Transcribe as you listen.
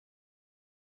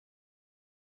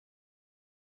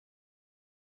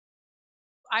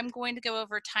I'm going to go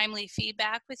over timely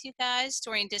feedback with you guys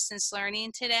during distance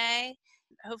learning today.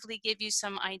 Hopefully give you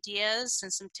some ideas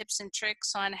and some tips and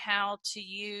tricks on how to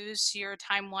use your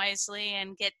time wisely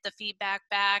and get the feedback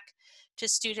back to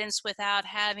students without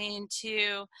having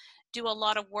to do a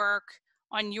lot of work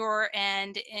on your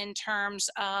end in terms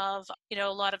of, a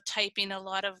lot of typing, a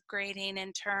lot of grading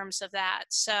in terms of that.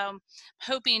 So I'm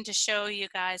hoping to show you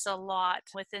guys a lot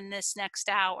within this next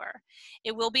hour.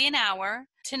 It will be an hour.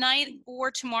 Tonight or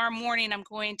tomorrow morning, I'm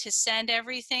going to send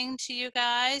everything to you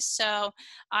guys. So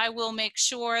I will make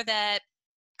sure that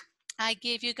I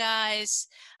give you guys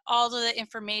all of the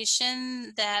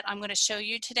information that I'm going to show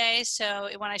you today. So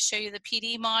when I show you the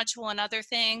PD module and other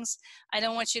things, I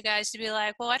don't want you guys to be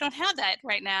like, well, I don't have that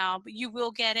right now, but you will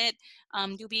get it.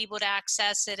 You'll be able to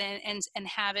access it and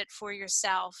have it for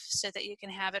yourself so that you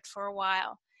can have it for a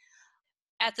while.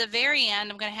 At the very end,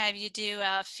 I'm going to have you do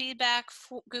a feedback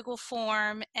Google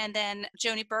form, and then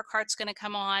Joni Burkhart's going to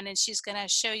come on and she's going to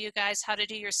show you guys how to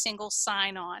do your single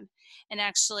sign-on and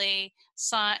actually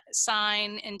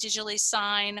sign and digitally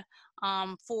sign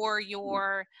for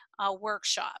your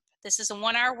workshop. This is a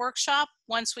 1-hour workshop.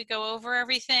 Once we go over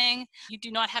everything, you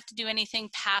do not have to do anything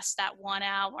past that 1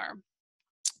 hour.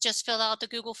 Just fill out the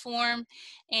Google form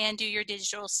and do your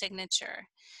digital signature.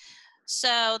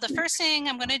 So the first thing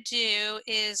I'm going to do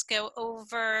is go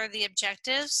over the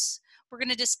objectives. We're going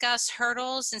to discuss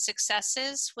hurdles and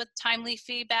successes with timely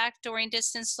feedback during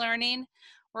distance learning.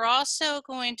 We're also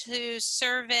going to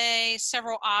survey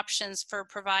several options for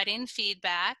providing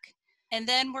feedback. And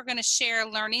then we're going to share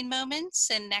learning moments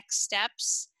and next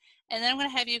steps. And then I'm going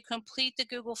to have you complete the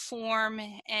Google form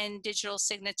and digital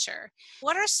signature.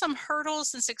 What are some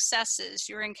hurdles and successes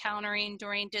you're encountering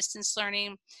during distance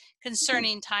learning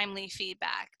concerning timely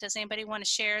feedback? Does anybody want to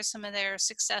share some of their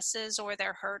successes or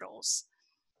their hurdles?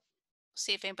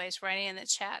 See if anybody's writing in the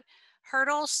chat.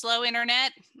 Hurdle, slow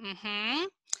internet.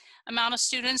 Amount of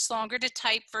students longer to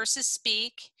type versus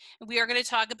speak. We are going to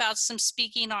talk about some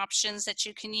speaking options that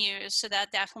you can use, so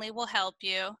that definitely will help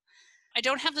you. I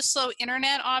don't have the slow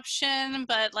internet option,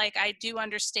 but I do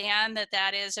understand that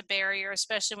that is a barrier,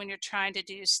 especially when you're trying to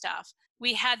do stuff.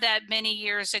 We had that many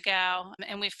years ago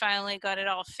and we finally got it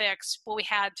all fixed. Well, we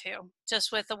had to,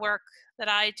 just with the work that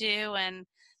I do and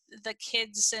the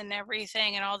kids and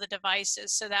everything and all the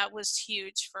devices. So that was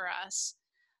huge for us.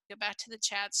 Go back to the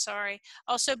chat, sorry.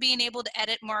 Also being able to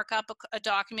edit, mark up a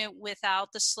document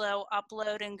without the slow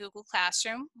upload in Google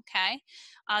Classroom, okay?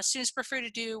 Students prefer to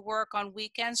do work on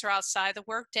weekends or outside the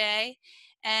work day,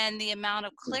 and the amount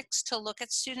of clicks to look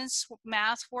at students'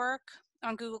 math work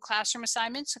on Google Classroom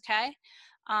assignments, okay?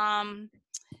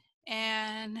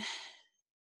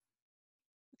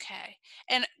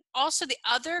 And also the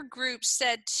other group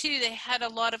said too, they had a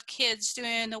lot of kids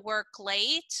doing the work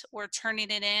late or turning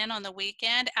it in on the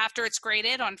weekend after it's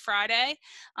graded on Friday,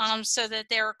 so that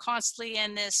they were constantly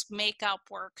in this makeup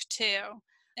work too.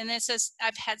 And this says,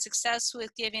 I've had success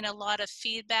with giving a lot of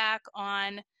feedback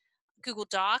on Google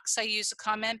Docs. I use a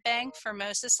comment bank for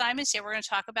most assignments. Yeah, we're going to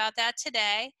talk about that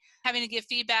today. Having to give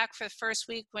feedback for the first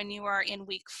week when you are in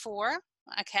week 4.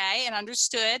 Okay, and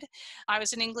understood. I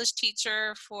was an English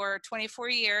teacher for 24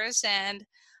 years, and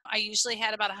I usually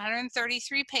had about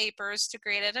 133 papers to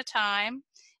grade at a time.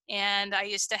 And I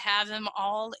used to have them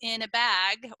all in a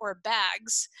bag or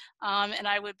bags, and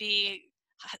I would be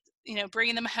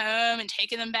bringing them home and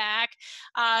taking them back.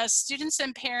 Students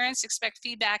and parents expect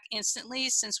feedback instantly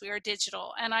since we are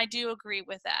digital, and I do agree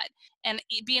with that. And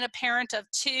being a parent of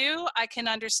 2, I can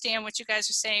understand what you guys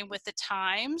are saying with the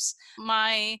times.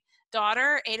 My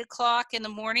daughter, 8 o'clock in the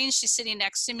morning, she's sitting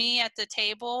next to me at the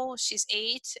table. She's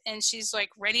 8 and she's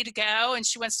ready to go, and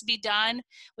she wants to be done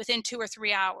within 2 or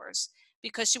 3 hours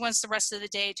because she wants the rest of the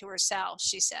day to herself,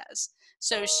 she says.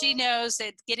 So she knows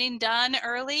that getting done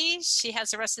early, she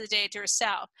has the rest of the day to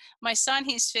herself. My son,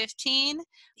 he's 15.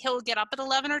 He'll get up at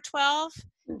 11 or 12.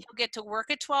 He'll get to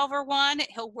work at 12 or 1.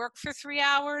 He'll work for 3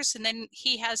 hours, and then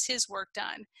he has his work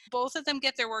done. Both of them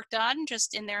get their work done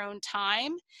just in their own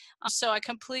time. So I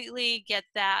completely get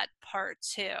that part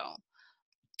too.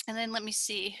 And then let me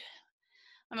see.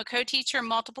 I'm a co-teacher in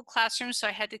multiple classrooms, so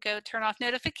I had to go turn off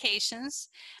notifications.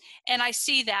 And I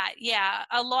see that, yeah,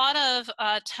 a lot of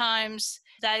times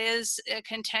that is a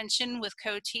contention with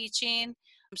co-teaching.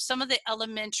 Some of the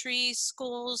elementary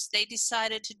schools, they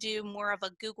decided to do more of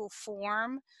a Google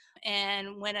form.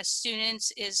 And when a student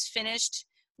is finished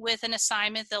with an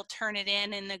assignment, they'll turn it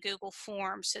in the Google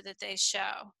form so that they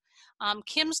show.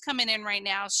 Kim's coming in right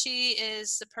now. She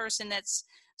is the person that's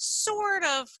sort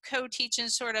of co-teaching,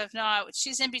 sort of not.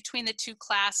 She's in between the two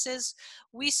classes.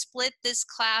 We split this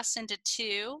class into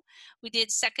two. We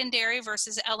did secondary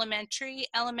versus elementary.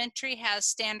 Elementary has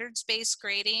standards-based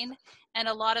grading and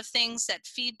a lot of things that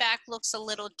feedback looks a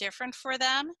little different for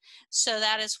them. So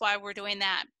that is why we're doing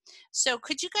that. So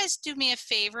could you guys do me a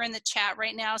favor in the chat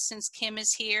right now, since Kim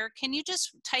is here? Can you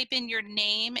just type in your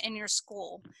name and your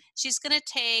school? She's going to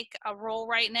take a roll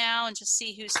right now and just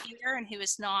see who's here and who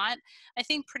is not. I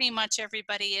think pretty much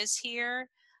everybody is here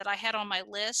that I had on my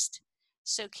list.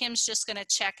 So Kim's just going to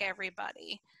check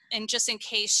everybody. And just in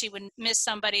case she would miss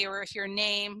somebody, or if your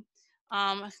name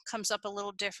comes up a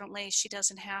little differently, she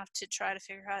doesn't have to try to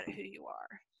figure out who you are.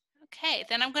 Okay,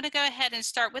 then I'm going to go ahead and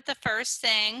start with the first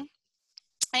thing.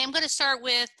 I am going to start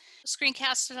with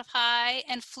Screencastify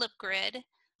and Flipgrid.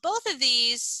 Both of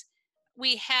these,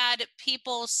 we had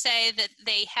people say that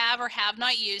they have or have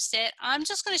not used it. I'm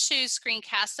just going to show you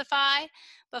Screencastify,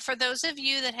 but for those of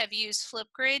you that have used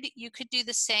Flipgrid, you could do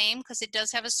the same because it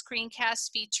does have a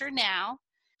screencast feature now.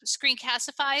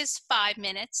 Screencastify is 5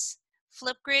 minutes.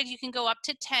 Flipgrid, you can go up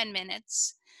to 10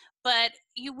 minutes. But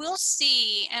you will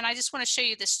see, and I just want to show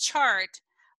you this chart,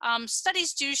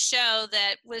 studies do show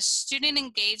that with student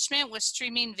engagement with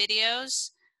streaming videos,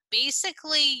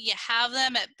 basically you have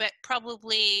them at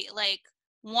probably like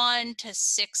 1 to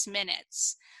 6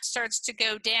 minutes. It starts to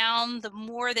go down the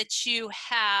more that you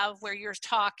have where you're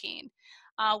talking.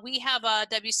 We have a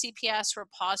WCPS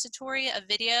repository of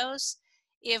videos.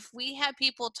 If we have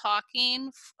people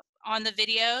talking on the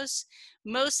videos,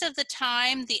 most of the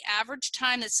time, the average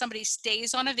time that somebody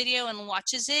stays on a video and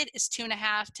watches it is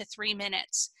 2.5 to 3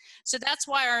 minutes. So that's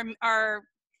why our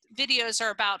videos are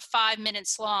about 5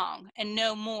 minutes long and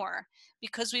no more,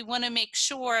 because we want to make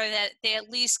sure that they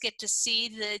at least get to see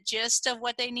the gist of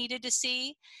what they needed to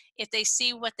see. If they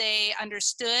see what they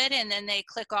understood and then they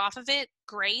click off of it,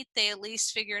 great. They at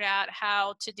least figured out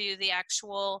how to do the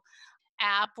actual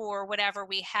app or whatever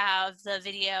we have the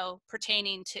video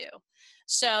pertaining to.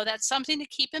 So that's something to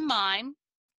keep in mind.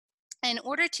 In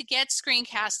order to get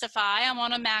Screencastify, I'm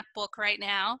on a MacBook right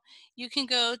now. You can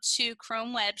go to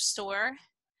Chrome Web Store.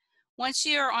 Once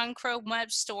you're on Chrome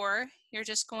Web Store, you're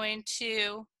just going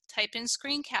to type in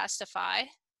Screencastify.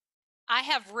 I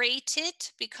have rated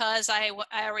because I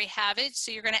already have it,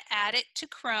 so you're going to add it to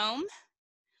Chrome.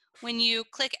 When you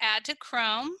click Add to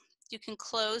Chrome, you can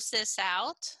close this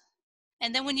out.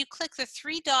 And then when you click the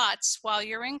 3 dots while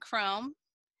you're in Chrome,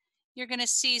 you're going to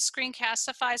see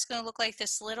Screencastify is going to look like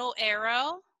this little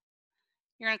arrow.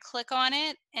 You're going to click on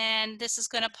it, and this is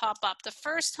going to pop up. The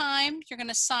first time you're going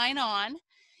to sign on,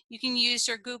 you can use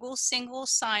your Google single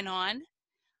sign-on.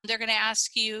 They're going to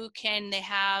ask you, can they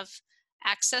have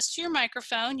access to your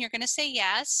microphone? You're going to say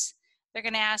yes. They're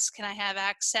going to ask, can I have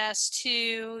access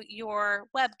to your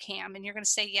webcam? And you're going to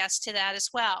say yes to that as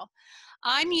well.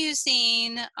 I'm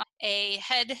using a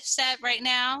headset right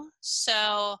now,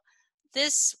 so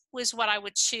this was what I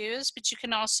would choose, but you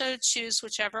can also choose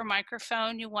whichever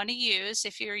microphone you want to use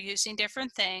if you're using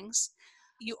different things.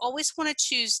 You always want to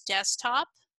choose desktop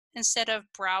instead of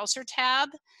browser tab,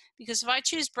 because if I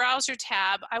choose browser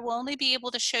tab, I will only be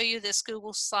able to show you this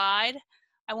Google slide.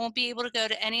 I won't be able to go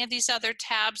to any of these other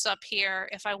tabs up here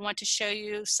if I want to show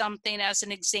you something as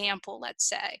an example, let's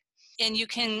say. And you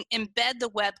can embed the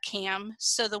webcam.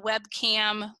 So the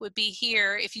webcam would be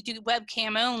here. If you do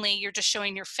webcam only, you're just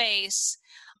showing your face.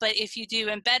 But if you do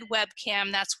embed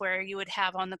webcam, that's where you would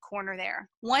have on the corner there.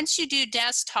 Once you do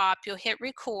desktop, you'll hit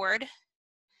record.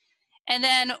 And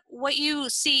then what you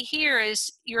see here is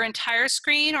your entire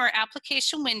screen or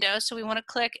application window. So we want to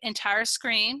click entire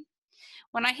screen.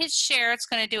 When I hit share, it's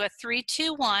going to do a 3,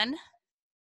 2, 1.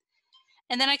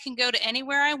 And then I can go to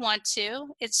anywhere I want to.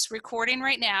 It's recording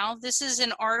right now. This is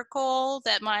an article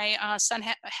that my son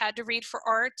had to read for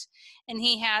art, and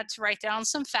he had to write down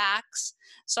some facts.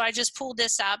 So I just pulled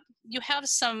this up. You have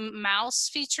some mouse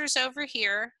features over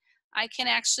here. I can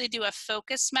actually do a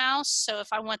focus mouse. So if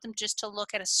I want them just to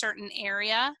look at a certain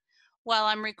area while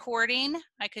I'm recording,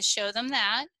 I could show them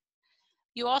that.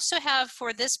 You also have,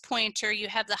 for this pointer, you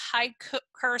have the hide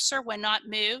cursor when not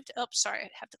moved. Oops, sorry, I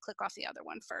have to click off the other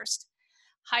one first.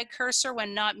 Hide cursor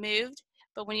when not moved,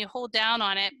 but when you hold down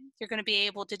on it, you're going to be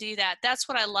able to do that. That's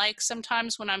what I like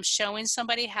sometimes when I'm showing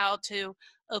somebody how to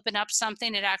open up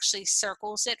something, it actually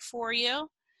circles it for you.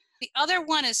 The other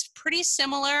one is pretty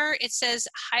similar. It says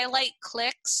highlight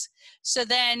clicks. So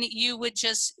then you would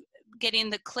just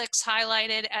getting the clicks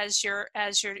highlighted as you're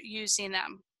using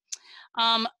them.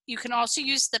 You can also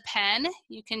use the pen.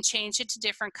 You can change it to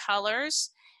different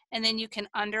colors, and then you can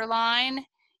underline,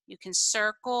 you can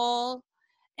circle,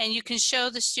 and you can show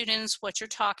the students what you're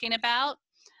talking about.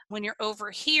 When you're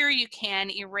over here, you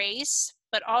can erase,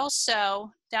 but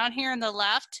also down here on the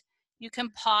left, you can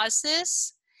pause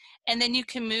this, and then you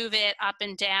can move it up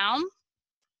and down.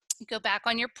 You go back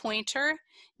on your pointer,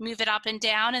 move it up and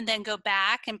down, and then go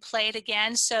back and play it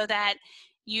again so that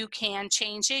you can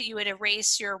change it. You would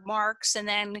erase your marks and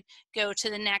then go to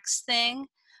the next thing.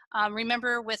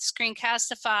 Remember with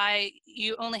Screencastify,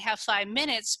 you only have 5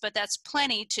 minutes, but that's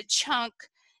plenty to chunk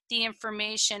the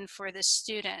information for the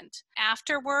student.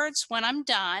 Afterwards, when I'm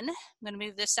done, I'm going to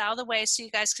move this out of the way so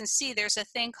you guys can see there's a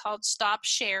thing called Stop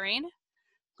Sharing. I'm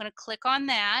going to click on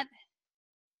that.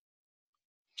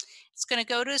 It's going to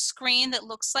go to a screen that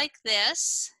looks like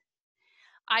this.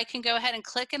 I can go ahead and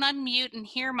click and unmute and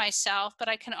hear myself, but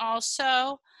I can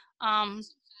also, I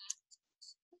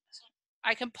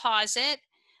can pause it.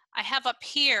 I have up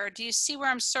here, do you see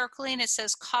where I'm circling? It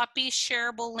says copy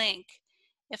shareable link.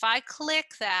 If I click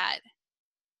that,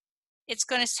 it's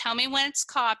going to tell me when it's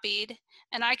copied,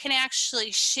 and I can actually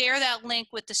share that link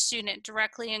with the student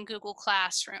directly in Google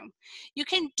Classroom. You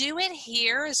can do it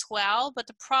here as well, but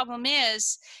the problem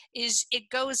is it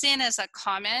goes in as a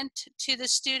comment to the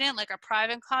student, like a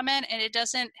private comment, and it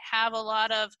doesn't have a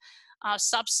lot of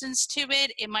substance to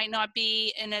it. It might not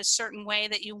be in a certain way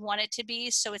that you want it to be,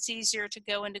 so it's easier to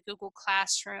go into Google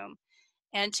Classroom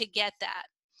and to get that.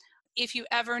 If you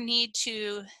ever need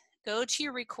to go to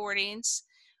your recordings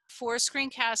for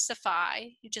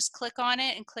Screencastify, you just click on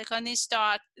it and click on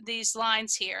these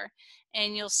lines here,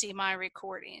 and you'll see my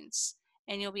recordings,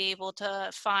 and you'll be able to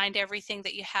find everything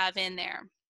that you have in there.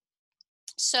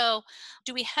 So,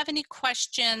 do we have any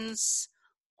questions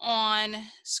on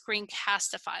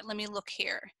Screencastify? Let me look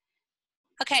here.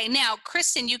 Okay, now,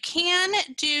 Kristen, you can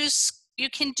do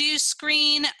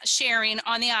screen sharing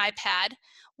on the iPad.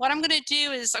 What I'm going to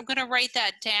do is I'm going to write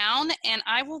that down, and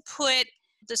I will put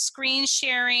the screen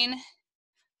sharing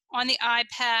on the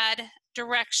iPad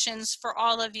directions for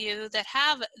all of you that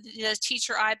have the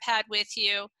teacher iPad with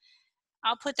you.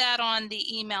 I'll put that on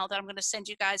the email that I'm going to send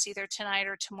you guys either tonight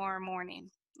or tomorrow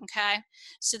morning, okay,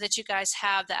 so that you guys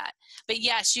have that. But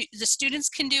yes, the students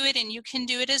can do it and you can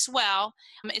do it as well.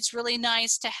 It's really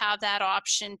nice to have that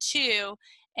option too.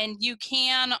 And you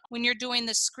can, when you're doing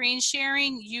the screen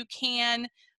sharing, you can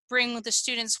bring the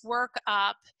students' work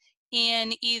up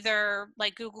in either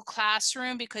like Google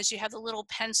Classroom because you have the little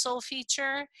pencil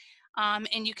feature,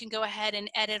 and you can go ahead and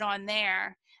edit on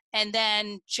there and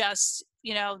then just,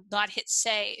 you know, not hit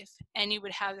save, and you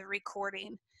would have the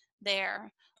recording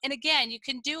there. And again, you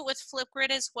can do it with Flipgrid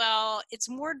as well. It's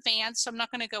more advanced, so I'm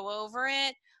not going to go over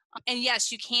it. And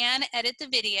yes, you can edit the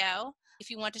video if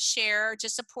you want to share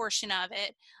just a portion of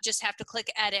it. Just have to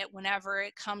click edit whenever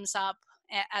it comes up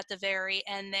at the very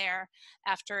end there.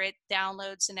 After it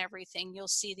downloads and everything, you'll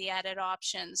see the edit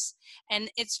options.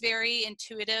 And it's very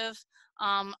intuitive.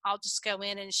 I'll just go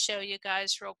in and show you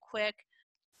guys real quick.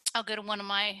 I'll go to one of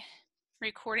my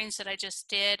recordings that I just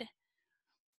did.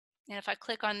 And if I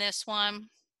click on this one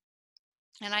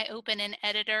and I open an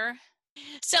editor,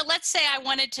 so let's say I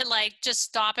wanted to like just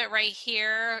stop it right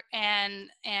here, and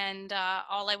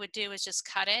all I would do is just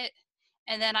cut it,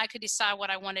 and then I could decide what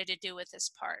I wanted to do with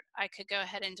this part. I could go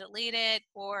ahead and delete it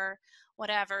or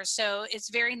whatever. So it's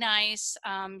very nice.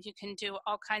 You can do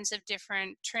all kinds of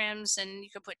different trims, and you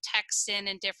could put text in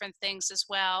and different things as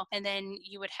well, and then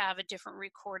you would have a different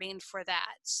recording for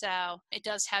that. So it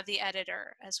does have the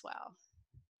editor as well.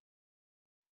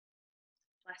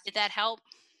 Did that help?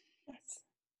 Yes,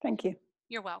 thank you.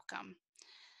 You're welcome.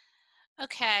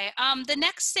 Okay, the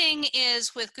next thing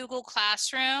is with Google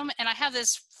Classroom, and I have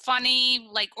this funny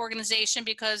like organization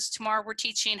because tomorrow we're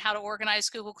teaching how to organize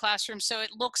Google Classroom, so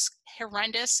it looks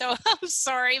horrendous, so I'm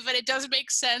sorry, but it does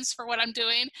make sense for what I'm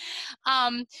doing.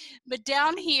 But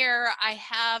down here, I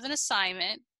have an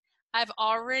assignment. I've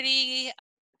already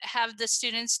have the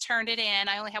students turned it in.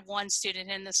 I only have one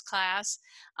student in this class.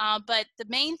 But the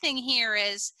main thing here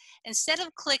is instead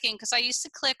of clicking, because I used to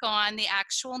click on the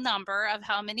actual number of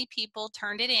how many people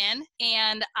turned it in,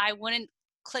 and I wouldn't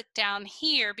click down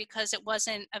here because it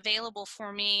wasn't available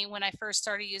for me when I first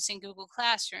started using Google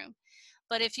Classroom.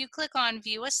 But if you click on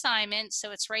View Assignment,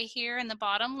 so it's right here in the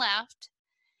bottom left,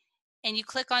 and you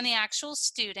click on the actual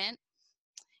student,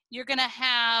 you're going to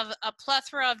have a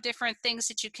plethora of different things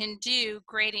that you can do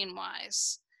grading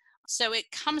wise. So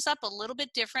it comes up a little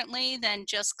bit differently than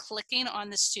just clicking on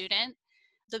the student.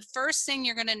 The first thing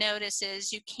you're going to notice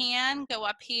is you can go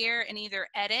up here and either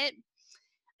edit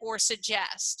or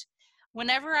suggest.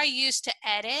 Whenever I used to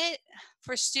edit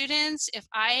for students, if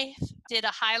I did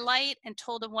a highlight and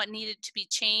told them what needed to be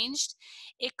changed,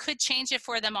 it could change it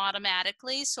for them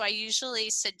automatically. So I usually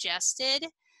suggested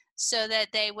so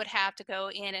that they would have to go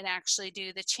in and actually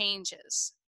do the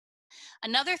changes.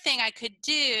 Another thing I could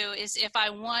do is if I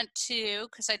want to,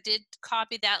 because I did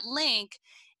copy that link,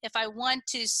 if I want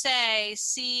to say,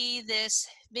 see this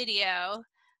video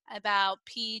about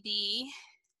PDFs,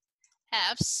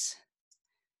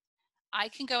 I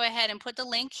can go ahead and put the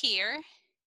link here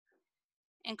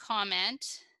and comment,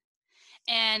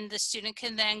 and the student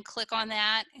can then click on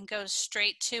that and go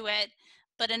straight to it.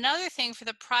 But another thing for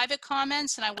the private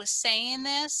comments, and I was saying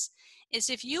this, is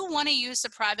if you want to use the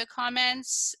private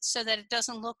comments so that it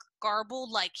doesn't look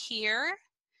garbled like here,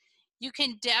 you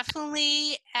can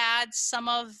definitely add some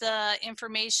of the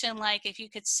information, like if you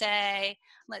could say,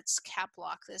 let's cap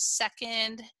lock this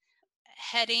second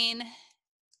heading,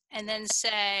 and then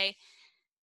say,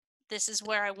 this is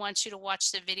where I want you to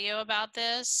watch the video about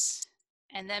this,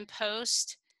 and then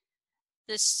post.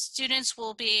 The students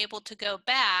will be able to go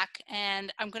back,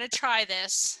 and I'm going to try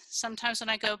this. Sometimes when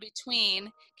I go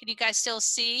between, can you guys still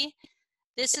see?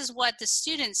 This is what the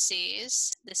student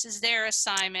sees. This is their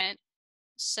assignment.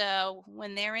 So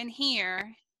when they're in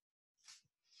here,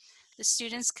 the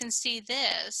students can see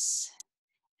this,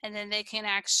 and then they can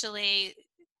actually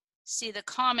see the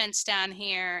comments down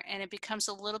here, and it becomes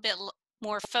a little bit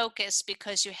more focused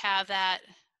because you have that,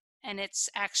 and it's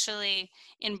actually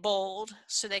in bold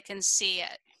so they can see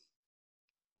it.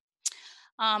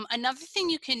 Another thing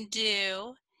you can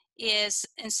do is,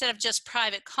 instead of just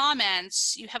private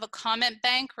comments, you have a comment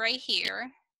bank right here.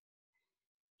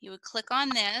 You would click on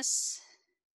this,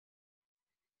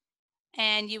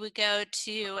 and you would go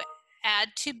to add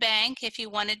to bank if you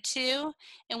wanted to.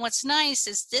 And what's nice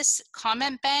is this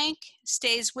comment bank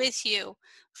stays with you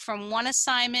from one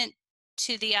assignment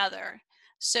to the other.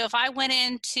 So if I went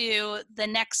into the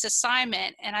next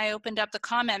assignment and I opened up the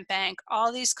comment bank,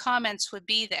 all these comments would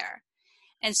be there.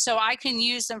 And so I can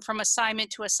use them from assignment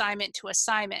to assignment to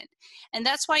assignment. And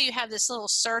that's why you have this little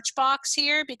search box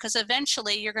here, because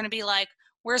eventually you're going to be like,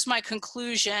 where's my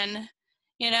conclusion?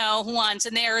 Ones,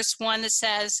 and there's one that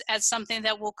says, add something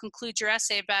that will conclude your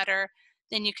essay better,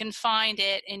 then you can find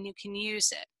it and you can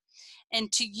use it.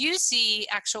 And to use the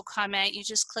actual comment, you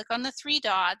just click on the three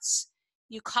dots,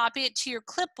 you copy it to your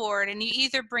clipboard, and you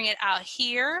either bring it out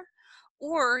here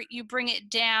or you bring it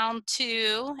down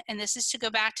to, and this is to go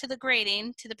back to the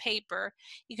grading, to the paper,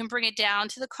 you can bring it down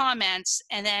to the comments,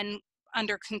 and then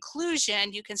under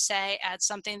conclusion, you can say, add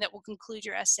something that will conclude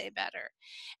your essay better.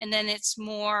 And then it's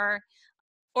more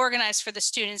organized for the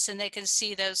students, and they can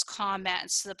see those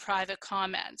comments, the private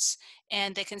comments,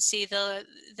 and they can see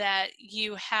that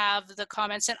you have the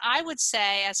comments. And I would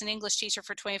say, as an English teacher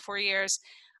for 24 years,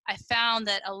 I found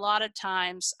that a lot of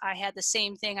times I had the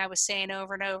same thing I was saying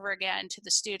over and over again to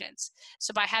the students.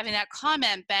 So by having that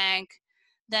comment bank,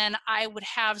 then I would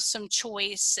have some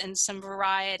choice and some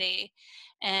variety.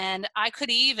 And I could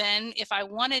even, if I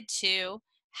wanted to,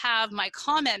 have my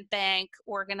comment bank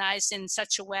organized in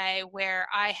such a way where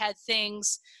I had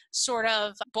things sort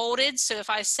of bolded. So if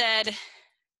I said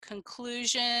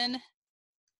conclusion,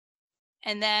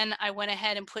 and then I went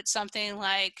ahead and put something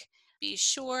like, be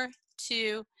sure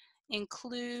to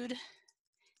include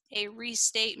a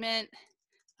restatement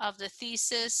of the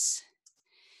thesis,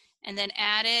 and then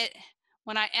add it.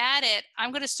 When I add it,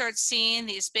 I'm going to start seeing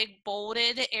these big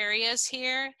bolded areas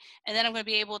here, and then I'm going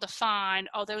to be able to find,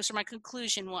 oh, those are my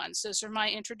conclusion ones, those are my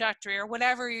introductory, or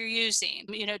whatever you're using,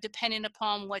 depending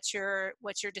upon what you're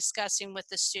discussing with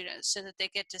the students, so that they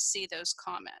get to see those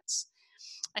comments.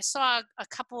 I saw a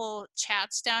couple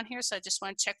chats down here, so I just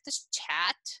want to check this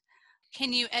chat.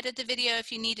 Can you edit the video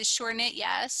if you need to shorten it?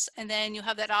 Yes. And then you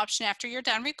have that option after you're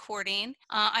done recording.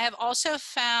 I have also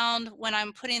found when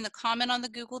I'm putting the comment on the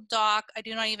Google Doc, I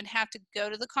do not even have to go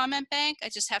to the comment bank. I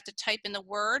just have to type in the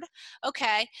word.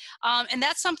 Okay. And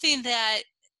that's something that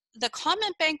the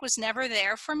comment bank was never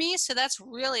there for me, so that's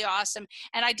really awesome.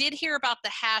 And I did hear about the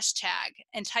hashtag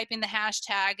and typing the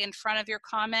hashtag in front of your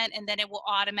comment, and then it will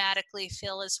automatically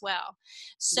fill as well.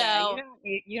 So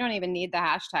yeah, you don't even need the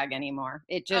hashtag anymore.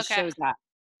 It just okay. shows up.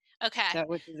 Okay. So,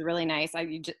 which is really nice.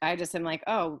 I just am like,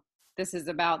 oh, this is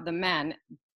about the men.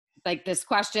 Like this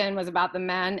question was about the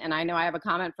men, and I know I have a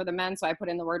comment for the men, so I put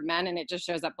in the word men, and it just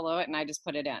shows up below it, and I just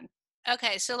put it in.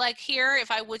 Okay, so like here,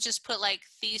 if I would just put like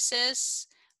thesis,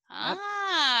 Yep.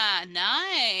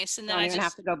 Nice. And then Don't I even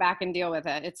have to go back and deal with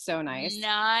it. It's so nice.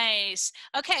 Nice.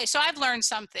 Okay, so I've learned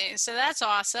something. So that's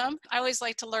awesome. I always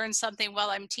like to learn something while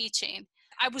I'm teaching.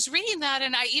 I was reading that,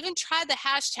 and I even tried the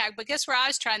hashtag, but guess where I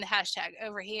was trying the hashtag?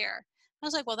 Over here. I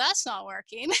was like, well, that's not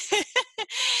working.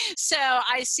 So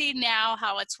I see now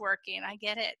how it's working. I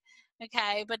get it.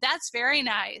 Okay, but that's very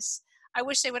nice. I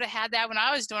wish they would have had that when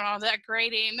I was doing all that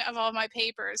grading of all my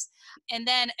papers. And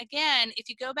then again, if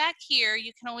you go back here,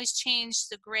 you can always change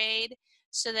the grade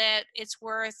so that it's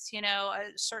worth, a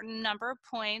certain number of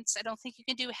points. I don't think you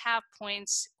can do half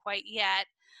points quite yet.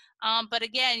 But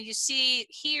again, you see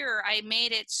here, I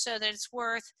made it so that it's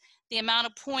worth the amount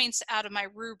of points out of my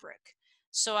rubric.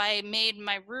 So I made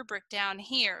my rubric down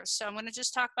here. So I'm going to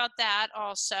just talk about that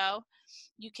also.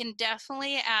 You can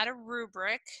definitely add a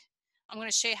rubric. I'm going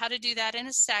to show you how to do that in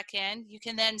a second. You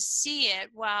can then see it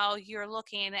while you're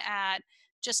looking at,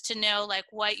 just to know like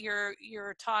what you're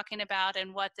talking about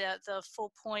and what the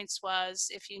full points was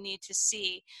if you need to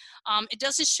see. It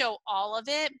doesn't show all of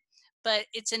it, but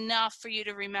it's enough for you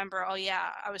to remember, oh yeah,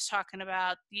 I was talking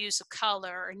about the use of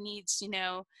color, or needs,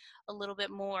 a little bit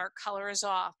more. Color is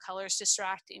off, color is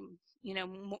distracting,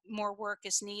 more work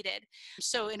is needed.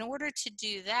 So in order to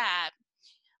do that,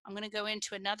 I'm going to go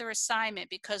into another assignment,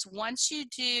 because once you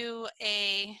do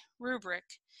a rubric,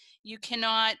 you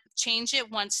cannot change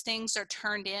it once things are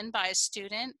turned in by a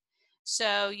student.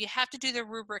 So you have to do the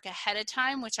rubric ahead of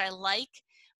time, which I like,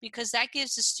 because that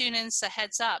gives the students a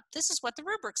heads up. This is what the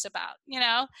rubric's about,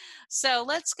 So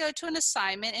let's go to an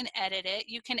assignment and edit it.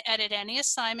 You can edit any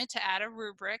assignment to add a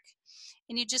rubric,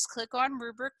 and you just click on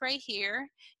rubric right here.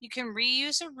 You can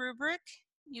reuse a rubric.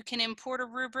 You can import a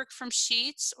rubric from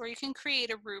Sheets, or you can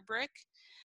create a rubric.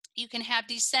 You can have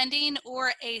descending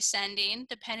or ascending,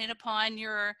 depending upon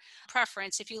your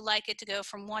preference. If you like it to go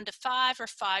from 1 to 5 or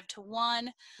 5 to 1,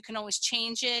 you can always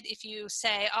change it. If you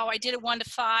say, oh, I did it 1 to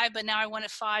 5, but now I want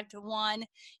it 5 to 1,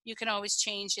 you can always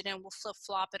change it, and we'll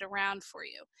flip-flop it around for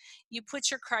you. You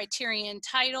put your criterion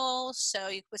title, so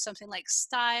you put something like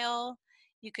style.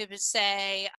 You could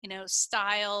say,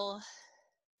 style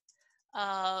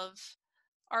of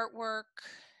artwork,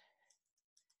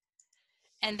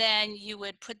 and then you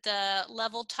would put the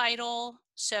level title.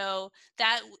 So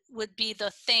that would be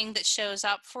the thing that shows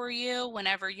up for you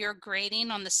whenever you're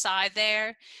grading on the side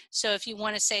there. So if you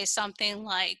want to say something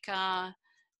like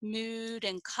mood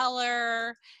and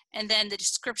color, and then the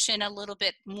description a little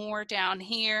bit more down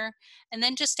here, and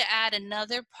then just to add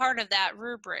another part of that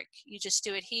rubric, you just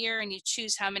do it here and you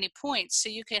choose how many points. So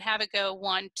you could have it go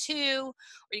 1, 2, or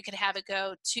you could have it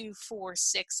go 2, 4,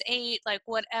 6, 8, like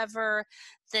whatever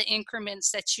the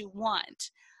increments that you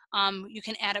want. You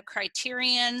can add a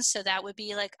criterion, so that would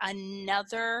be like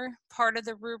another part of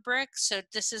the rubric. So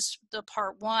this is the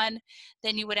part 1,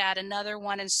 then you would add another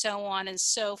one, and so on and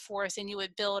so forth, and you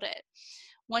would build it.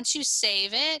 Once you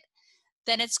save it,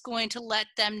 then it's going to let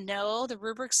them know the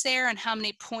rubric's there and how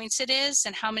many points it is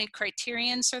and how many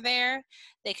criterions are there.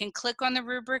 They can click on the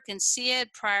rubric and see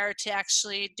it prior to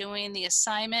actually doing the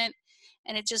assignment.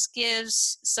 And it just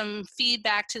gives some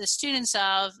feedback to the students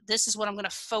of, this is what I'm going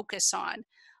to focus on.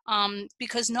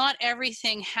 Because not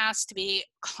everything has to be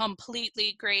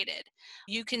completely graded.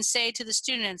 You can say to the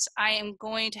students, I am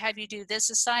going to have you do this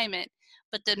assignment,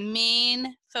 but the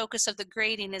main focus of the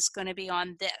grading is going to be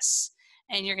on this.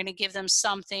 And you're going to give them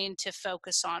something to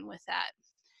focus on with that.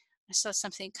 I saw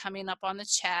something coming up on the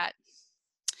chat.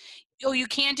 Oh, you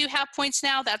can do half points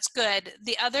now? That's good.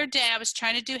 The other day I was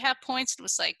trying to do half points. It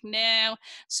was like, no.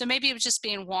 So maybe it was just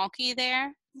being wonky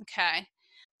there. Okay.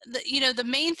 The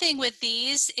main thing with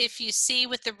these, if you see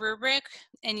with the rubric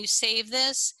and you save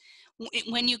this,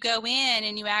 when you go in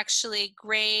and you actually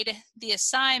grade the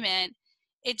assignment,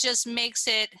 it just makes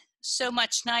it so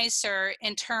much nicer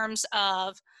in terms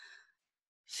of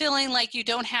feeling like you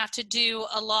don't have to do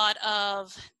a lot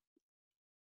of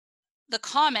the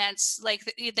comments. Like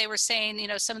they were saying,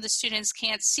 some of the students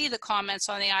can't see the comments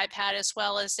on the iPad as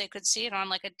well as they could see it on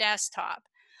like a desktop.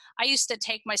 I used to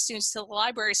take my students to the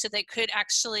library so they could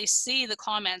actually see the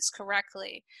comments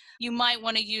correctly. You might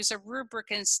want to use a rubric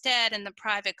instead in the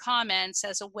private comments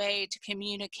as a way to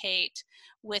communicate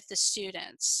with the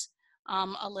students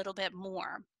a little bit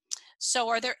more. So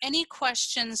are there any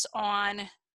questions on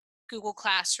Google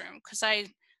Classroom? Because I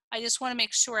just want to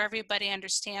make sure everybody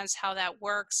understands how that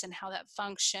works and how that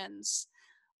functions,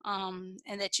 and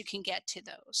that you can get to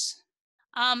those.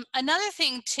 Another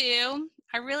thing too,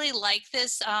 I really like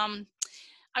this. I'm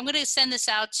going to send this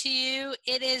out to you.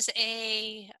 It is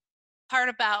a part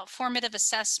about formative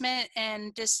assessment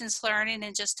and distance learning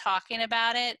and just talking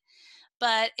about it.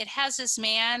 But it has this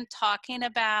man talking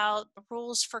about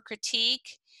rules for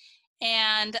critique.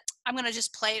 And I'm going to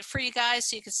just play it for you guys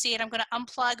so you can see it. I'm going to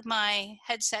unplug my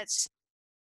headsets.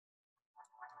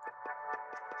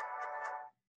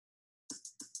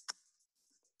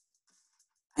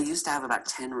 I used to have about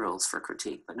 10 rules for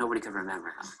critique, but nobody could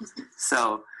remember them.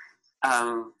 So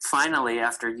finally,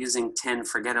 after using 10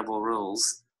 forgettable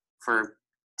rules for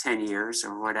 10 years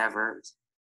or whatever,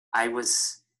 I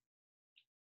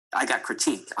got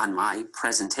critique on my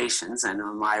presentations and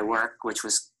on my work, which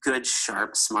was good,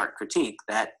 sharp, smart critique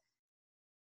that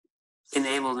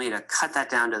enabled me to cut that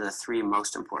down to the three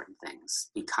most important things: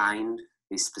 be kind,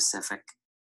 be specific,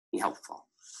 be helpful.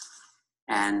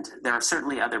 And there are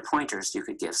certainly other pointers you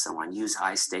could give someone. Use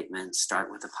I statements,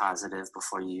 start with a positive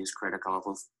before you use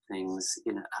critical things,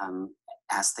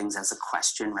 ask things as a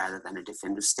question rather than a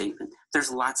definitive statement.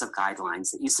 There's lots of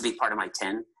guidelines that used to be part of my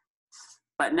 10.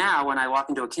 But now when I walk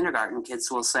into a kindergarten,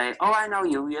 kids will say, oh, I know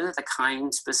you. You're the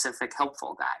kind, specific,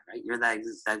 helpful guy, right? You're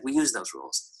that we use those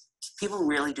rules. People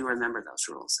really do remember those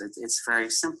rules. It's very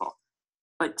simple.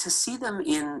 But to see them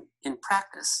in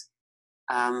practice,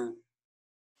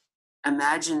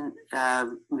 imagine,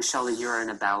 Michelle, that you're in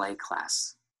a ballet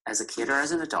class as a kid or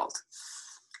as an adult,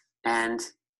 and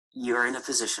you're in a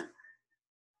position.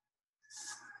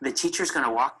 The teacher's going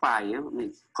to walk by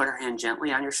you, put her hand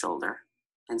gently on your shoulder,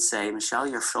 and say, Michelle,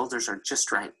 your shoulders are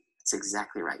just right. It's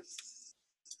exactly right.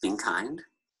 Being kind.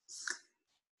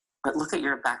 But look at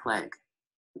your back leg.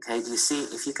 Okay, do you see,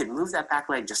 if you could move that back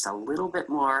leg just a little bit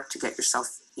more to get yourself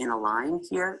in a line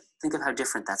here, think of how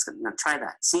different that's going to, now try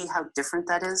that. See how different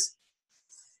that is?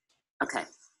 Okay,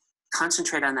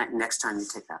 concentrate on that next time you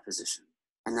take that position.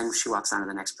 And then she walks on to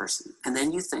the next person. And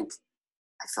then you think,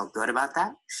 I felt good about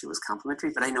that. She was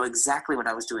complimentary, but I know exactly what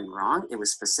I was doing wrong. It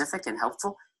was specific and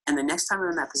helpful. And the next time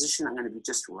I'm in that position, I'm going to be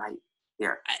just right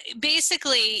here.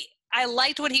 Basically, I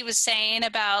liked what he was saying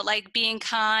about like being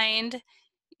kind,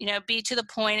 be to the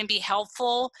point and be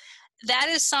helpful. That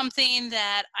is something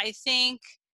that I think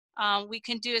we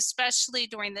can do, especially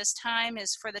during this time,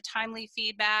 is for the timely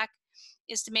feedback,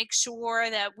 is to make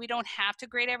sure that we don't have to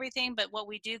grade everything, but what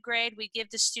we do grade, we give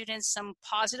the students some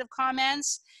positive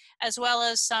comments as well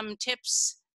as some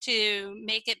tips to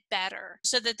make it better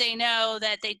so that they know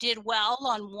that they did well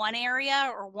on one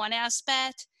area or one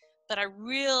aspect. But I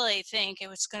really think it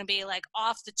was going to be like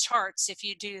off the charts if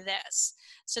you do this.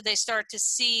 So they start to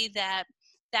see that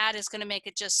that is going to make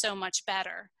it just so much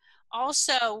better.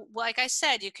 Also, like I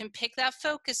said, you can pick that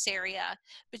focus area,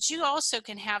 but you also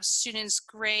can have students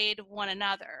grade one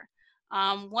another.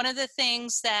 One of the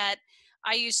things that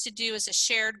I used to do is a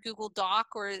shared Google Doc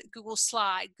or Google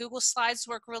Slide. Google Slides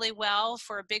work really well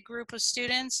for a big group of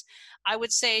students. I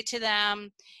would say to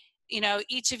them,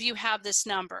 each of you have this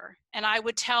number. And I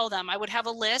would tell them, I would have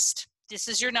a list. This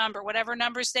is your number. Whatever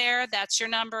number's there, that's your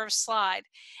number of slide.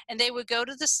 And they would go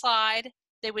to the slide.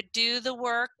 They would do the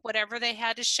work, whatever they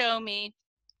had to show me.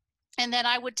 And then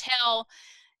I would tell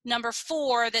number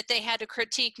 4 that they had to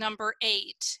critique number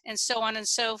 8, and so on and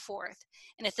so forth.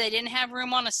 And if they didn't have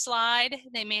room on a slide,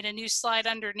 they made a new slide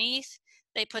underneath.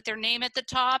 They put their name at the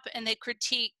top and they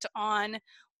critiqued on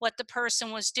what the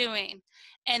person was doing.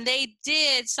 And they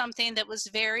did something that was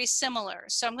very similar.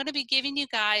 So I'm going to be giving you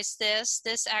guys this.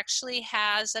 This actually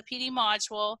has a PD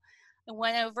module. I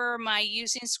went over my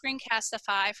using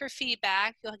Screencastify for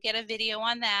feedback. You'll get a video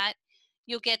on that.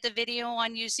 You'll get the video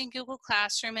on using Google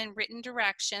Classroom and written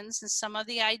directions and some of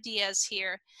the ideas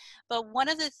here. But one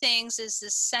of the things is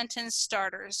this sentence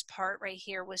starters part right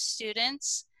here with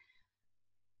students.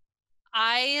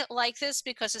 I like this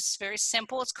because it's very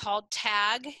simple. It's called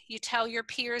tag. You tell your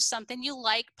peers something you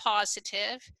like,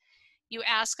 positive. You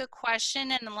ask a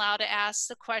question and allow to ask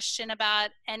the question about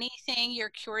anything you're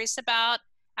curious about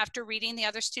after reading the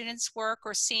other students' work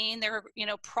or seeing their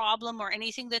problem or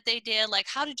anything that they did, like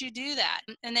how did you do that?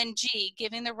 And then G,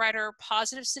 giving the writer a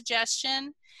positive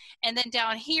suggestion. And then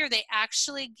down here, they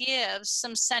actually give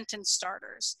some sentence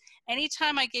starters.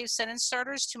 Anytime I gave sentence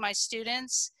starters to my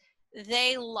students,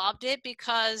 they loved it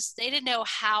because they didn't know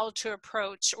how to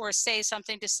approach or say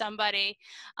something to somebody,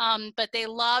 but they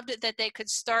loved that they could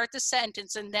start the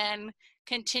sentence and then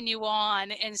continue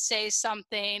on and say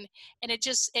something, and it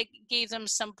gave them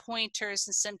some pointers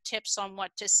and some tips on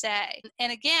what to say.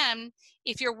 And again,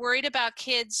 if you're worried about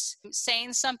kids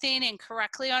saying something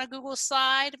incorrectly on a Google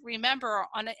slide, remember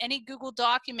on any Google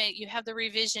document you have the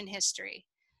revision history.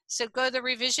 So go to the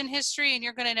revision history and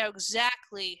you're going to know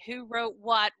exactly who wrote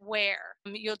what where.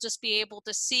 You'll just be able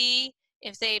to see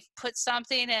if they've put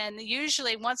something, and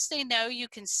usually once they know you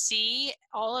can see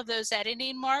all of those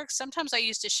editing marks, sometimes I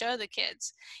used to show the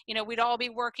kids, we'd all be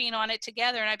working on it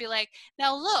together and I'd be like,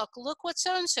 now look what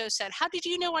so-and-so said. How did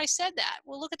you know I said that?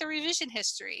 Well, look at the revision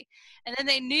history. And then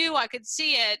they knew I could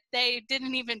see it. They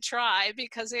didn't even try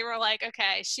because they were like,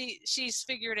 okay, she's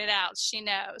figured it out. She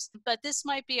knows. But this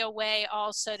might be a way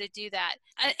also to do that.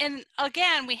 And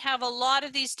again, we have a lot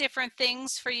of these different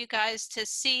things for you guys to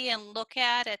see and look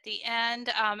at the end. end.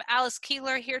 Alice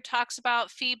Keeler here talks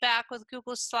about feedback with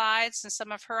Google Slides, and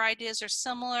some of her ideas are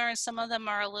similar and some of them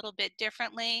are a little bit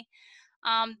differently.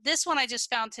 This one I just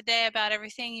found today about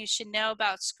everything you should know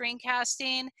about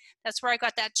screencasting. That's where I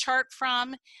got that chart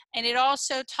from. And it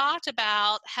also talked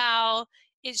about how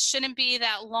it shouldn't be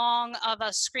that long of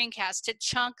a screencast, to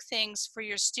chunk things for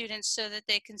your students so that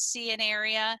they can see an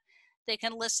area, they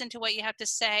can listen to what you have to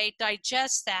say,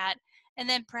 digest that, and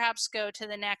then perhaps go to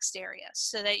the next area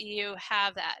so that you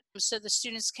have that, so the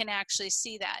students can actually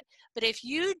see that. But if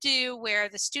you do where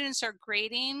the students are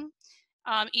grading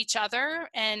each other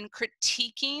and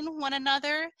critiquing one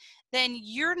another, then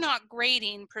you're not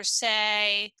grading per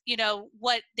se, you know,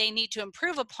 what they need to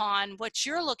improve upon. What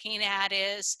you're looking at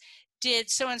is,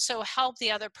 did so-and-so help the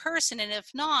other person? And if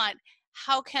not,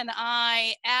 how can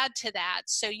I add to that?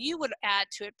 So you would add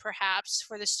to it perhaps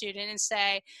for the student and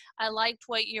say, I liked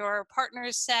what your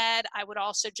partner said, I would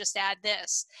also just add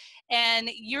this. And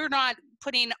you're not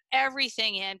putting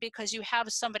everything in because you have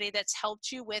somebody that's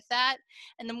helped you with that.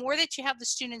 And the more that you have the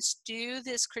students do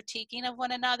this critiquing of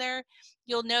one another,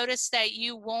 you'll notice that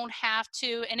you won't have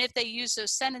to, and if they use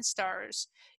those sentence stars,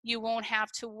 you won't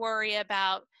have to worry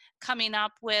about coming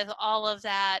up with all of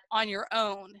that on your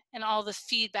own and all the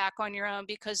feedback on your own,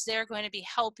 because they're going to be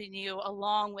helping you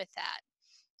along with that.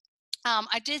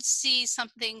 I did see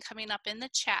something coming up in the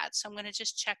chat, so I'm going to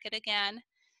just check it again.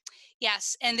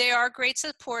 Yes, and they are great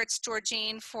supports,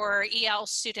 Georgine, for EL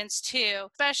students too,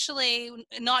 especially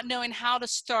not knowing how to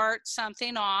start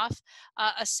something off,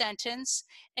 a sentence.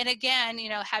 And again, you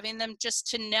know, having them just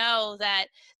to know that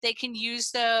they can use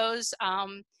those.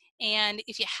 And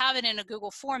if you have it in a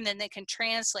Google form, then they can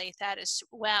translate that as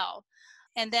well.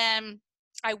 And then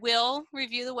I will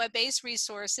review the web-based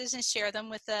resources and share them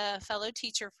with the fellow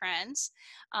teacher friends.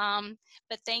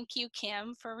 But thank you,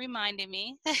 Kim, for reminding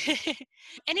me.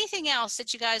 Anything else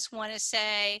that you guys want to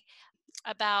say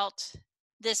about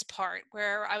this part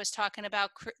where I was talking about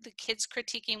the kids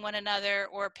critiquing one another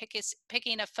or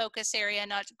picking a focus area,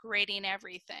 not grading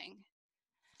everything?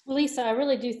 Lisa, I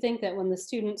really do think that when the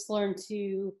students learn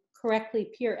to correctly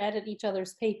peer edit each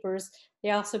other's papers, they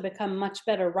also become much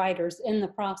better writers in the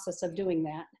process of doing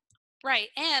that. Right,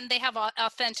 and they have an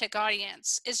authentic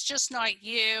audience. It's just not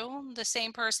you, the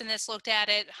same person that's looked at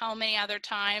it how many other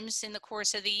times in the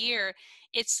course of the year.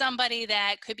 It's somebody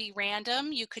that could be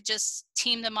random. You could just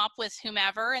team them up with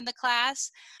whomever in the class.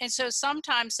 And so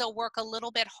sometimes they'll work a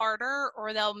little bit harder,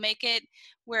 or they'll make it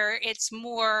where it's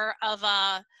more of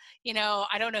a, you know,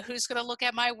 I don't know who's going to look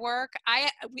at my work. I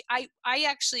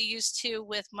actually used to,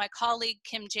 with my colleague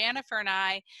Kim Jennifer and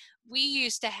I, we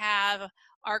used to have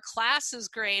our classes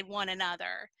grade one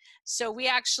another. So we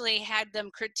actually had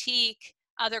them critique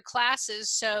other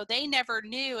classes, so they never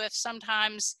knew if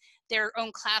sometimes their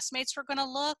own classmates were going to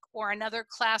look or another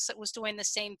class that was doing the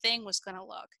same thing was going to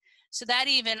look. So that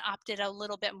even upped it a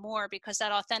little bit more, because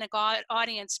that authentic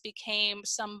audience became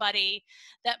somebody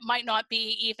that might not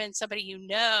be even somebody you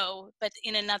know, but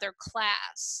in another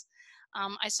class.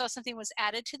 I saw something was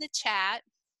added to the chat.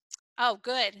 Oh,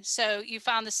 good. So you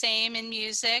found the same in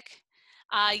music.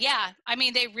 Yeah, I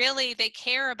mean, they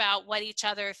care about what each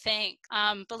other think,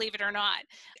 believe it or not.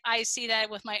 I see that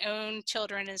with my own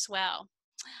children as well.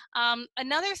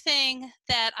 Another thing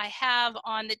that I have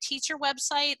on the teacher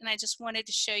website, and I just wanted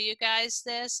to show you guys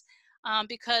this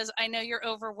because I know you're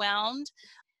overwhelmed,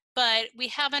 but we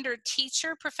have under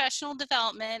teacher professional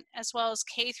development as well as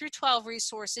K through 12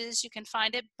 resources. You can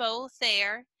find it both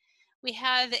there. We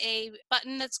have a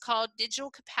button that's called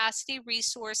Digital Capacity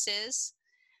Resources.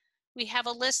 We have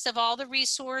a list of all the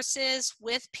resources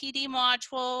with PD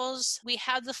modules. We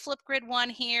have the Flipgrid one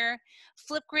here.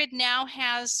 Flipgrid now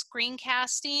has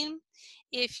screencasting.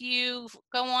 If you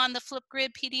go on the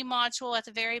Flipgrid PD module at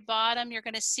the very bottom, you're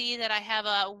going to see that I have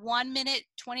a 1 minute,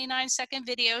 29-second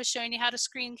video showing you how to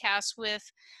screencast with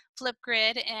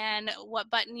Flipgrid and what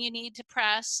button you need to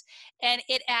press. And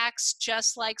it acts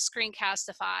just like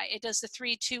Screencastify. It does the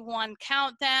 3, 2, 1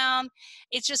 countdown.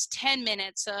 It's just 10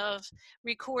 minutes of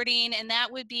recording, and that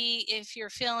would be if you're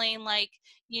feeling like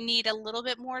you need a little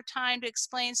bit more time to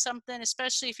explain something,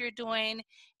 especially if you're doing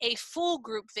a full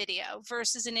group video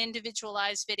versus an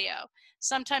individualized video.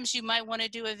 Sometimes you might want to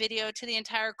do a video to the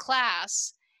entire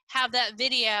class, have that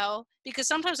video, because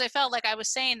sometimes I felt like I was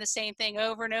saying the same thing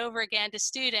over and over again to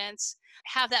students.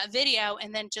 Have that video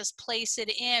and then just place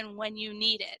it in when you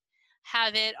need it.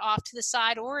 Have it off to the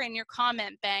side or in your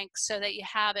comment bank so that you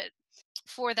have it.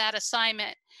 for that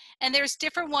assignment. And there's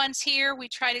different ones here. We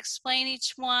try to explain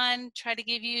each one, try to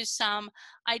give you some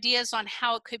ideas on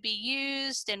how it could be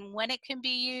used and when it can be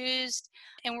used.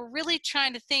 And we're really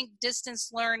trying to think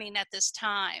distance learning at this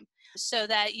time so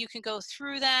that you can go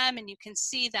through them and you can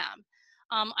see them.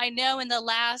 I know in the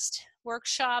last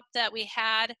workshop that we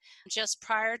had just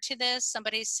prior to this,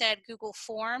 somebody said Google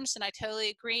Forms, and I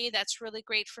totally agree. That's really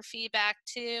great for feedback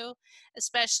too,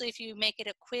 especially if you make it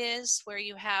a quiz where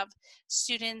you have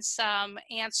students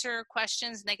answer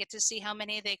questions and they get to see how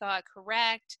many they got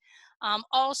correct.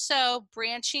 Also,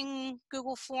 branching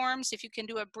Google Forms, if you can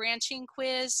do a branching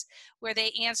quiz where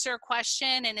they answer a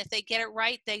question, and if they get it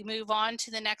right, they move on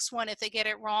to the next one. If they get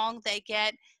it wrong, they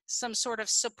get some sort of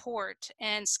support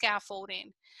and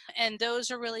scaffolding. And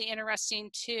those are really interesting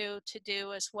too to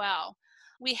do as well.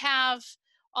 We have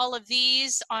all of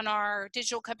these on our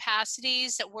digital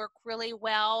capacities that work really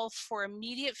well for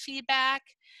immediate feedback.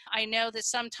 I know that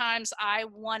sometimes I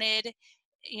wanted,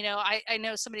 you know, I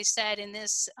know somebody said in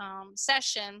this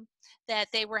session that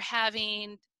they were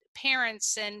having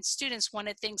parents and students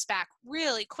wanted things back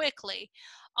really quickly.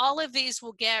 All of these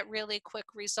will get really quick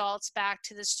results back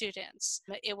to the students.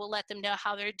 It will let them know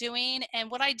how they're doing. And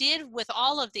what I did with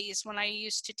all of these when I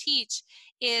used to teach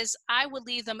is I would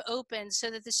leave them open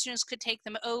so that the students could take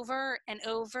them over and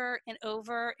over and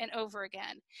over and over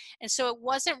again. And so it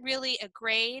wasn't really a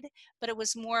grade, but it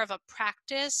was more of a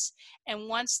practice. And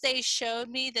once they showed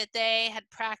me that they had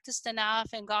practiced enough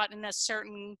and gotten a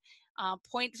certain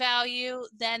point value,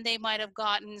 then they might have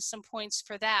gotten some points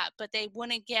for that, but they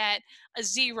wouldn't get a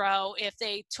 0 if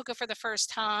they took it for the first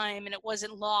time and it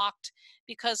wasn't locked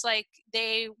because like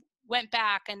they went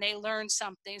back and they learned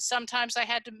something. Sometimes I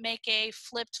had to make a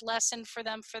flipped lesson for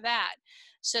them for that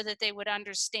so that they would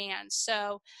understand.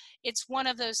 So it's one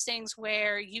of those things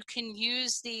where you can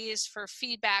use these for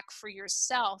feedback for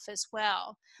yourself as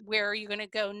well, where you're going to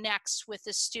go next with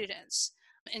the students.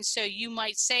 And so you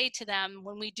might say to them,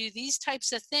 when we do these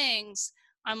types of things,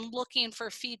 I'm looking for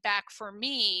feedback for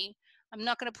me. I'm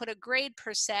not going to put a grade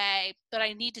per se, but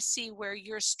I need to see where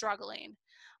you're struggling.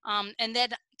 And then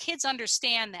kids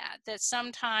understand that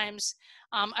sometimes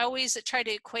I always try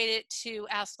to equate it to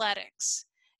athletics.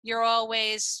 You're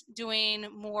always doing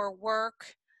more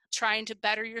work, trying to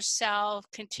better yourself,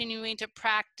 continuing to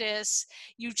practice.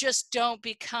 You just don't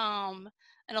become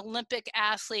an Olympic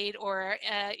athlete or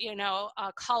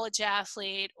a college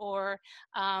athlete or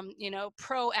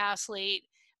pro athlete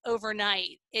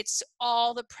overnight. It's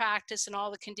all the practice and all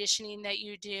the conditioning that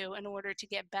you do in order to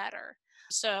get better.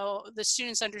 So the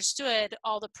students understood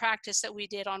all the practice that we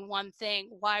did on one thing,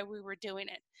 why we were doing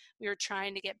it. We were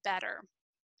trying to get better.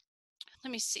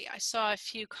 Let me see, I saw a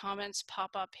few comments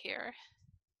pop up here.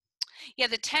 Yeah,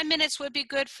 the 10 minutes would be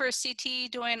good for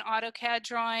CTE doing AutoCAD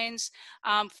drawings.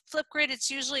 Flipgrid, it's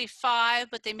usually 5,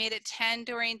 but they made it 10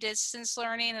 during distance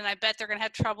learning, and I bet they're going to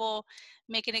have trouble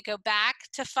making it go back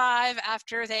to 5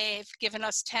 after they've given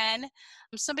us 10.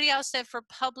 Somebody else said for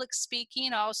public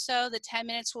speaking also, the 10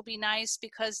 minutes will be nice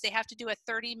because they have to do a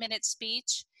 30-minute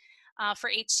speech.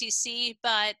 For HCC,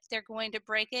 but they're going to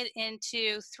break it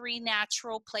into 3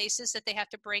 natural places that they have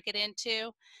to break it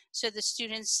into so the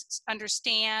students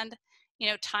understand,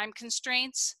 time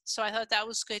constraints. So I thought that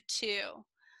was good too.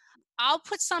 I'll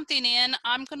put something in.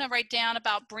 I'm going to write down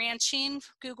about branching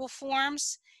Google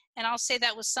Forms, and I'll say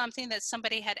that was something that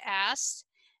somebody had asked.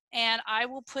 And I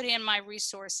will put in my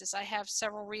resources. I have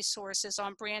several resources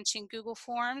on branching Google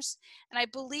Forms. And I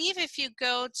believe if you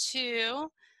go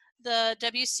to the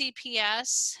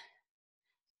WCPS,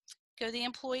 go to the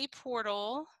employee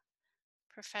portal,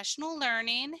 professional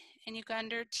learning, and you go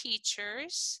under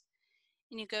teachers,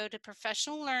 and you go to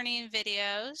professional learning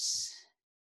videos,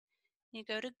 you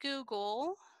go to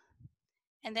Google,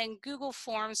 and then Google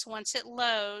Forms once it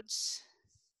loads.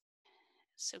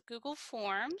 So Google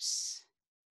Forms,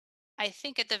 I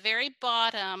think at the very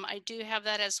bottom, I do have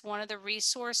that as one of the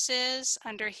resources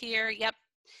under here. Yep.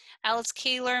 Alice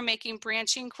Keeler making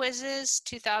branching quizzes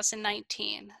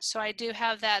 2019. So I do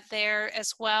have that there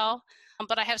as well,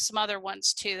 but I have some other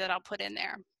ones too that I'll put in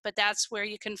there. But that's where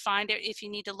you can find it if you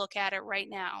need to look at it right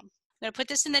now. I'm going to put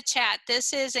this in the chat.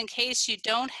 This is in case you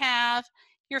don't have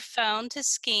your phone to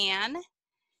scan.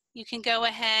 You can go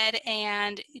ahead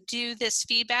and do this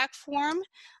feedback form.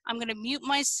 I'm going to mute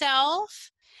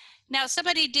myself. Now,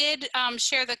 somebody did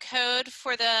share the code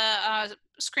for the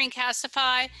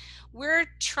Screencastify. We're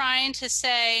trying to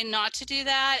say not to do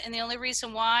that, and the only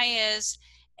reason why is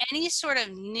any sort of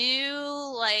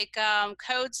new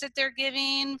codes that they're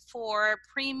giving for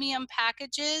premium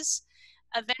packages,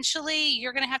 eventually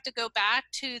you're going to have to go back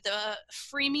to the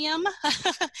freemium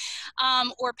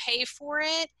or pay for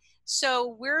it.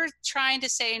 So we're trying to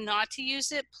say not to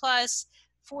use it. Plus,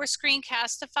 for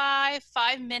Screencastify,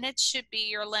 5 minutes should be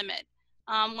your limit.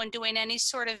 When doing any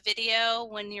sort of video,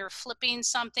 when you're flipping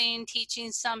something,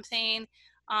 teaching something,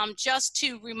 just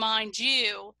to remind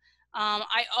you,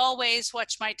 I always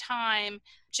watch my time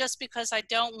just because I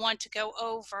don't want to go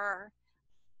over.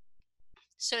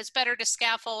 So it's better to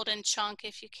scaffold and chunk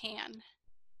if you can.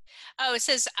 Oh, it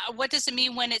says, what does it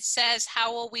mean when it says,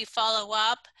 how will we follow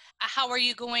up? How are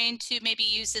you going to maybe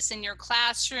use this in your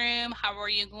classroom? How are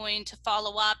you going to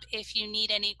follow up if you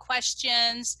need any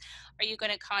questions? Are you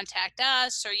going to contact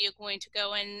us? Are you going to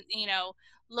go and,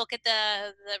 look at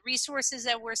the resources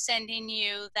that we're sending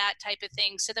you, that type of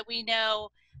thing, so that we know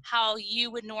how you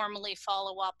would normally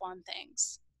follow up on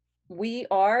things? We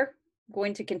are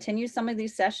going to continue some of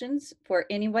these sessions for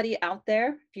anybody out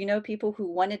there. If you know people who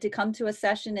wanted to come to a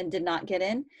session and did not get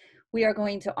in, we are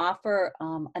going to offer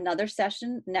another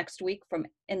session next week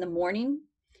in the morning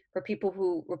for people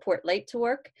who report late to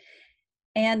work.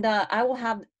 And I will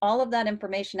have all of that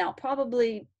information out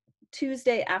probably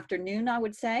Tuesday afternoon, I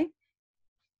would say.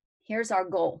 Here's our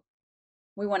goal.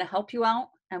 We want to help you out,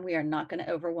 and we are not going to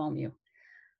overwhelm you.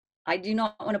 I do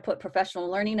not want to put professional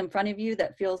learning in front of you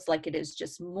that feels like it is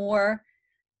just more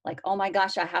like, oh my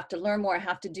gosh, I have to learn more, I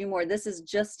have to do more. This is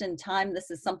just in time. This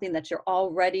is something that you're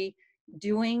already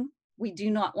doing. We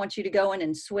do not want you to go in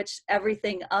and switch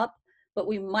everything up, but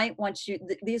we might want you,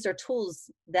 these are tools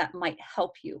that might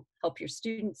help you, help your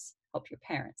students, help your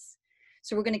parents.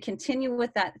 So we're going to continue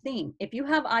with that theme. If you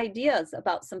have ideas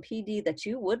about some PD that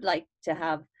you would like to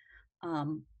have,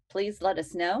 please let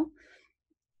us know.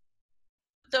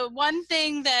 The one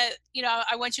thing that,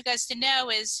 I want you guys to know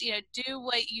is, do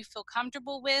what you feel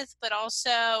comfortable with, but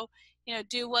also,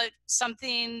 do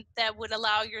something that would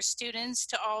allow your students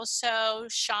to also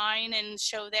shine and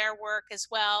show their work as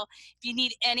well. If you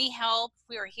need any help,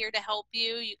 we are here to help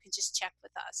you. You can just check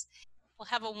with us. Well,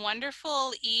 have a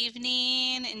wonderful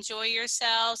evening. Enjoy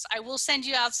yourselves. I will send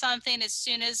you out something as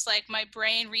soon as my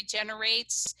brain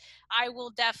regenerates. I will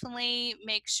definitely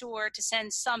make sure to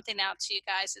send something out to you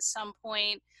guys at some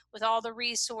point with all the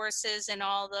resources and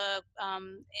all the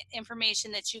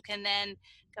information that you can then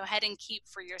go ahead and keep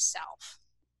for yourself.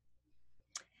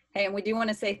 Hey, and we do want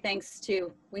to say thanks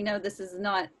too. We know this is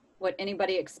not what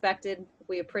anybody expected.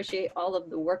 We appreciate all of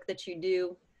the work that you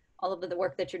do, all of the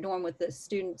work that you're doing with the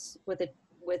students, with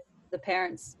the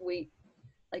parents. We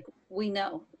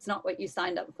know it's not what you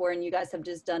signed up for, and you guys have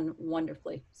just done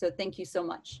wonderfully. So thank you so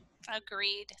much.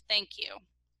 Agreed. Thank you.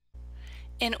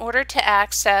 In order to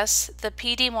access the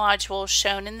PD module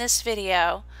shown in this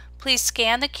video, please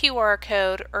scan the QR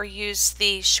code or use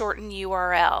the shortened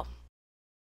URL.